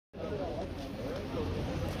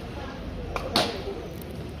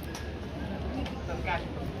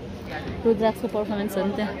रुद्राक्षको performance हो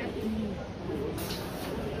नि त्यहाँ।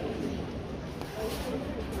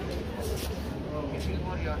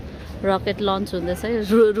 रकेट लन्च हुँदैछ है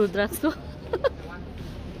रुद्राक्षको।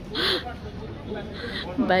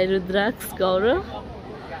 By rudraksha Gaurav.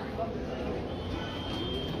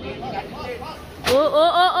 Oh oh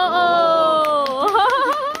oh oh oh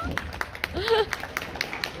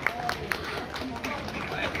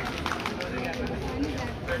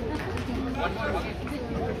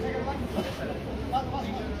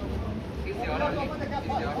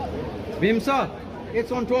Bimsa,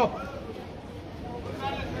 it's on top.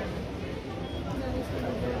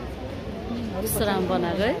 सराम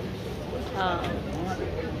बनाएको है।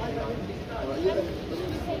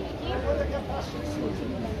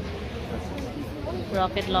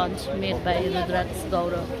 Rocket launch made by Rudraksh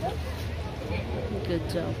Gaurav. Good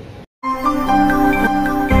job.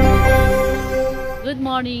 Good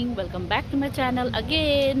morning. Welcome back to my channel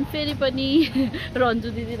again. फेरि पनि रन्जु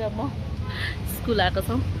दिदी र म स्कुल आएको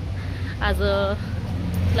छौँ। आज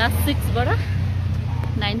क्लास 6 बाट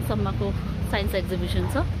 9 सम्मको साइन्स एक्जिबिसन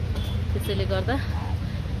छ। त्यसैले गर्दा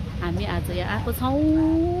हामी आज यहाँ आएको छौँ।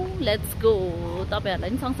 Let's go. तपाईहरुलाई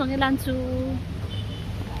पनि सँगसँगै लान्छु।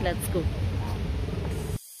 Let's go.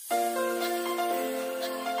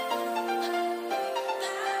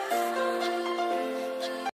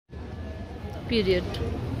 Period.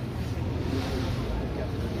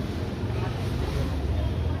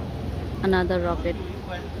 Another rocket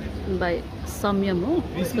by Samyam ho.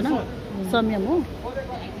 Isko naam Samyam ho.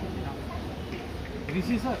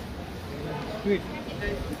 Rishi sir. Sweet.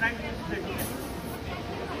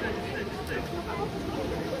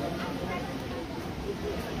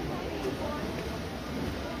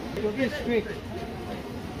 Okay, sweet.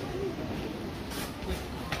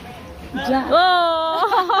 Oh!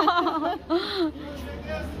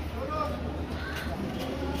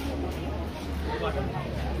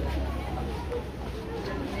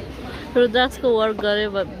 रुद्राक्ष को वर्क गरे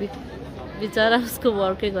बिचारा उसको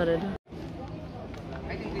वर्कै गरेन।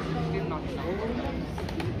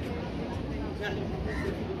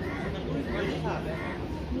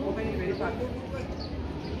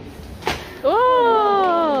 ओ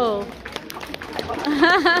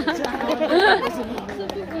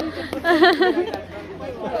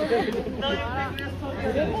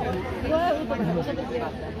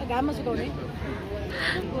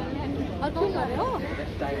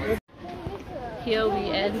Here we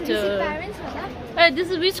enter. Hey, this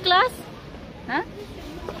is which class? Huh?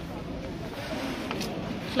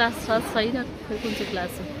 Class छैन कुन चाहिँ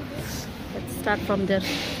क्लास हो? Let's start from there.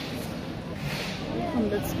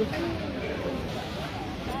 Let's go.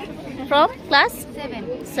 From class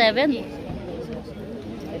 7.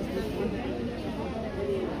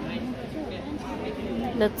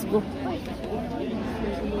 Let's go.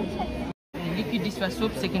 Liquid dishwash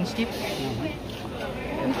soap, second step.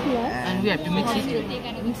 And we have to mix it.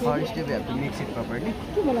 First step we have to mix it properly.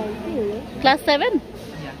 Class 7?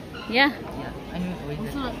 Yeah.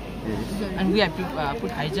 And we have to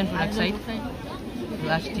put hydrogen peroxide,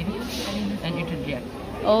 last step, and it will react.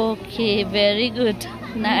 Okay, very good.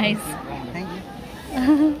 Nice. Thank you.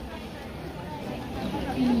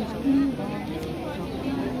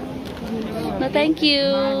 No, thank you.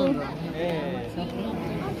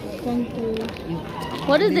 Thank you.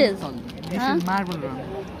 What is this? This is marble run.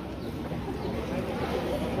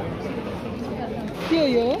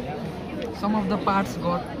 Some of the parts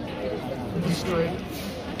got destroyed.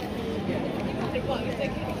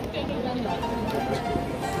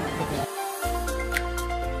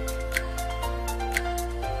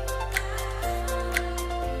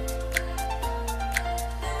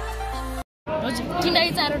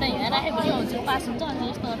 तिनवटा चारवटा यहाँ राखेपछि हजुर pass हुन्छ अनि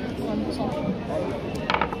यस्तो गर्नुपर्छ।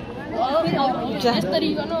 यसरी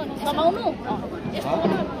गर्नु समाउनु यस्तो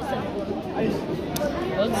गर्नु।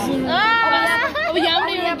 अब यहाँबाट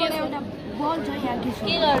एउटा बल छ यहाँ के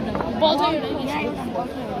गर्नु बल छ एउटा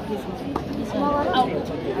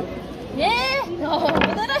ए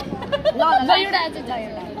हुँदैन ल एउटा आज जायो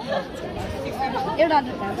एउटा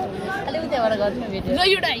अलि उताबाट गर्नु भेट्यो ल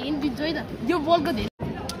एउटा हिँडिदिन्छु है त यो बलको धेरै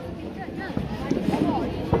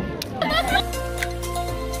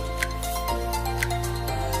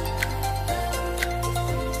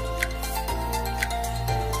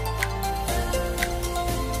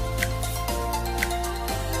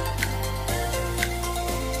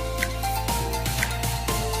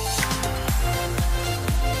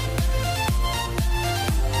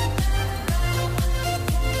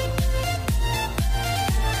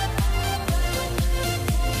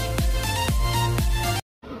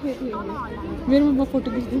मेरोमा फोटो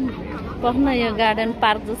खिच्दिनु पर्न। यहाँ गार्डन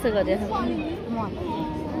पार्क जस्तो गरेको छ।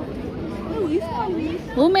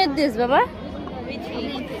 Who made this, Baba?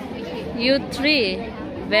 You three.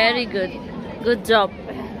 Very good. Good job.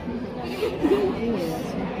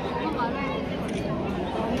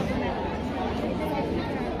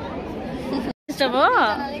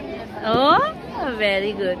 Oh,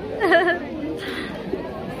 very good.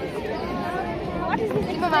 What is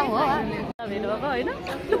this?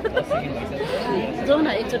 जाऊ न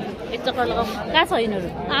एक चक्कर लगाऊ कहाँ छ यिनीहरू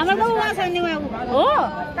हाम्रो गाउँ वहाँ छ नि हो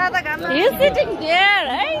दादा गाउँमा हि इज सिटिङ देयर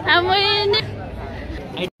है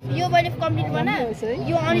यो मैले कम्प्लिट बना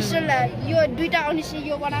यो अनिस्टल यो दुईटा अनिस्टल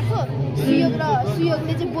यो बनाएको सुयोग र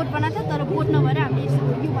सुयोगले चाहिँ बोट बनाएको तर बोट नभएर हामीले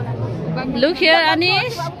यो बनाएको look here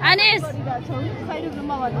Anish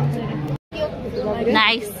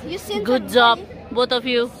nice good job both of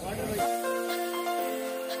you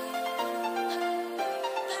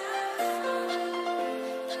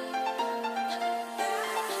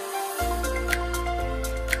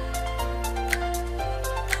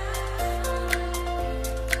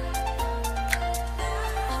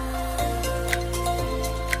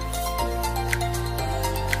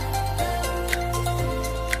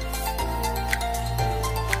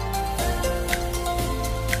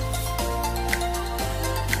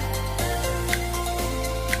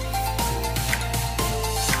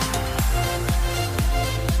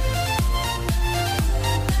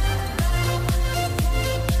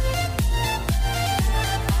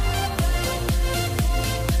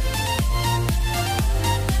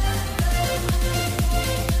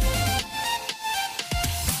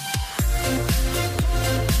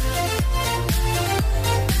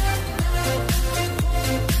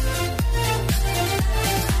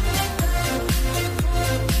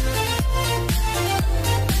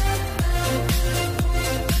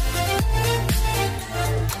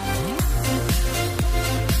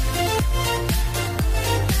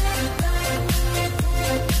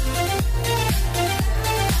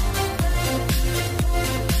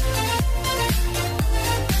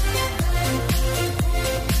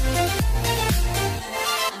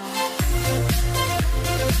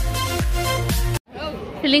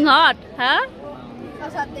Feeling hot, huh?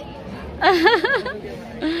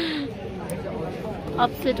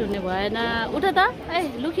 Upset हुने भएन उठा त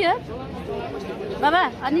ए लुक हियर बाबा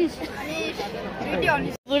अनिश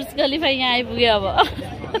बुर्ज खलिफा यहाँ आइपुग्यो अब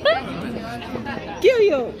के हो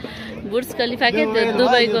यो बुर्ज खलिफा के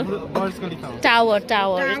दुबईको टावर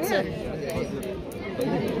टावर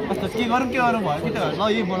के गरौँ भयो कि त ल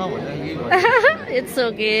यही बनाऊ भनेर इट्स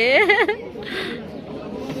ओके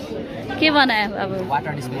के बनायो अब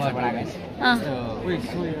वाटर डिस्पेन्सर बनाएको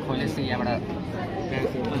खोले चाहिँ यहाँबाट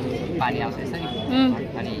पानी आउँछ यसरी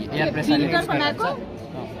अनि एयर प्रेसरले मिक्स गरेर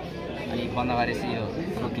अनि बन्द गरेपछि यो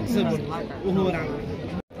रोकिन्छ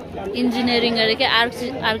इन्जिनियरिङ गरेको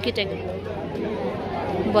आर्किटेक्ट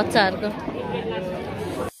बच्चाहरूको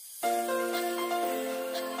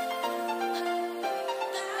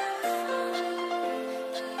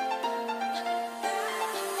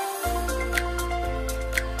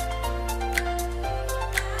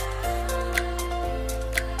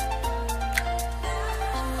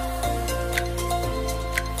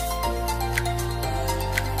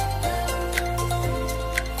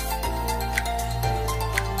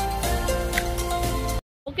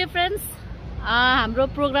ओके फ्रेन्ड्स हाम्रो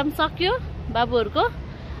प्रोग्राम सक्यो बाबुहरुको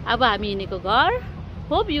अब हामी हिँडेको घर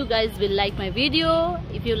hope you guys will like my video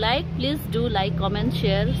if you like please do like comment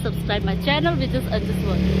share subscribe my channel which is on this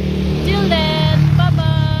one till then bye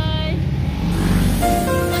bye